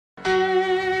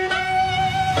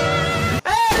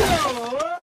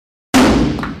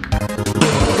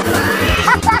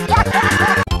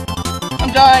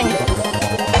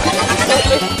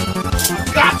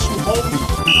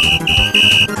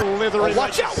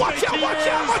Watch out! Watch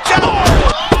out! Watch out!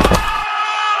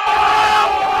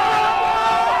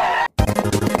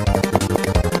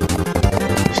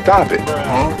 Stop it.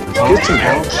 Get some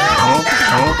help.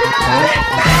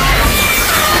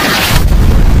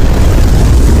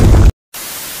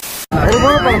 ¿Eres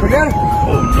bueno para pelear?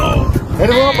 Oh no!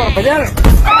 ¿Eres bueno para pelear?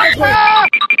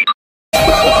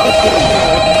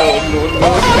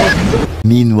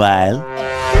 Meanwhile.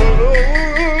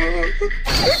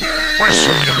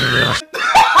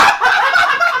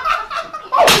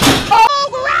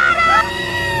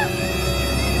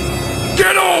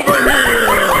 Get over here!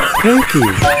 Thank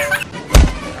you.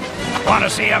 Want to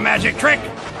see a magic trick?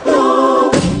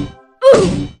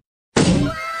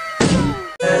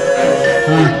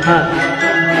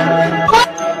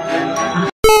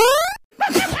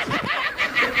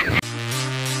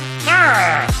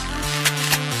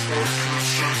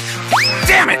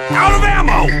 Damn it! Out of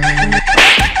ammo!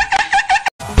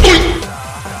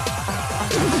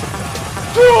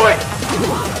 Do it!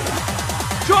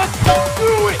 Just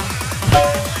do it!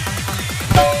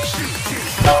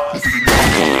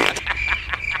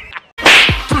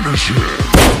 Finish it!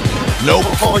 Nope.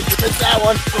 Oh, you missed that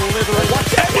one.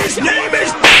 What's that? His name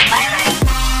is...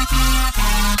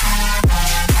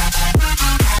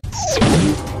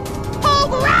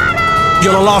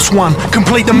 You're the last one.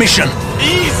 Complete the mission.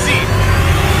 Easy!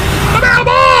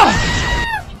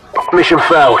 Mission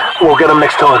failed. We'll get them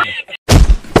next time.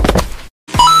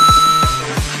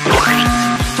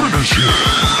 Finish it!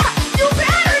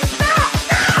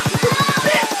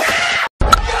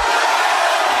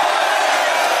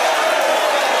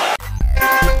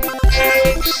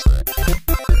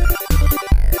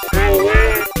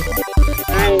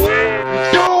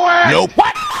 Nope.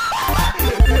 What?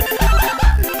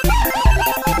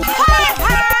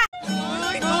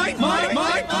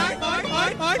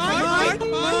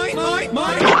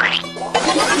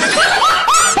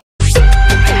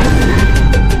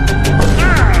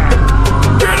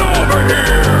 Get over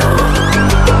here!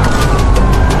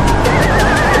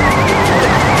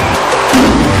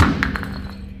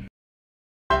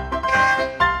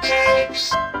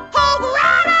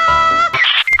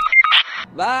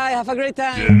 Bye, have a great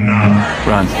time.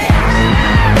 Run.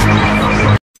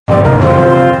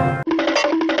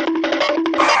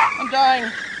 I'm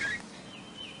dying.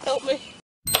 Help me.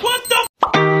 What the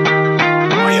f?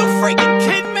 Are you freaking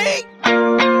kidding me?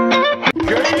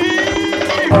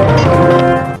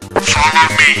 Follow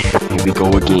me. Here we go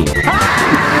again.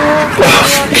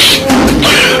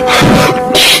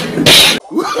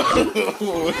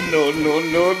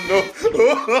 No.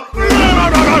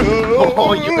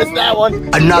 Oh, you missed that one.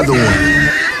 Another one.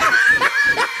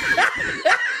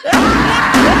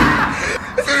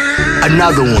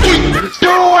 Another one.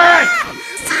 Do it!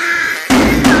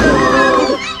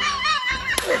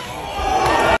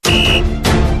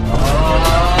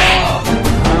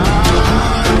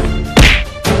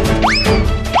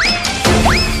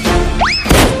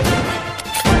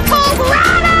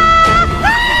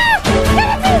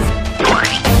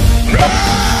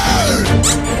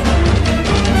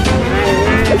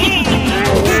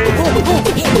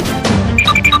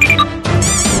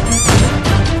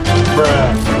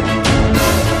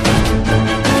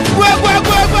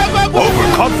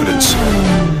 Overconfidence.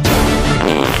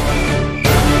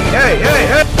 Hey!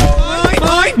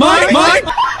 Mine!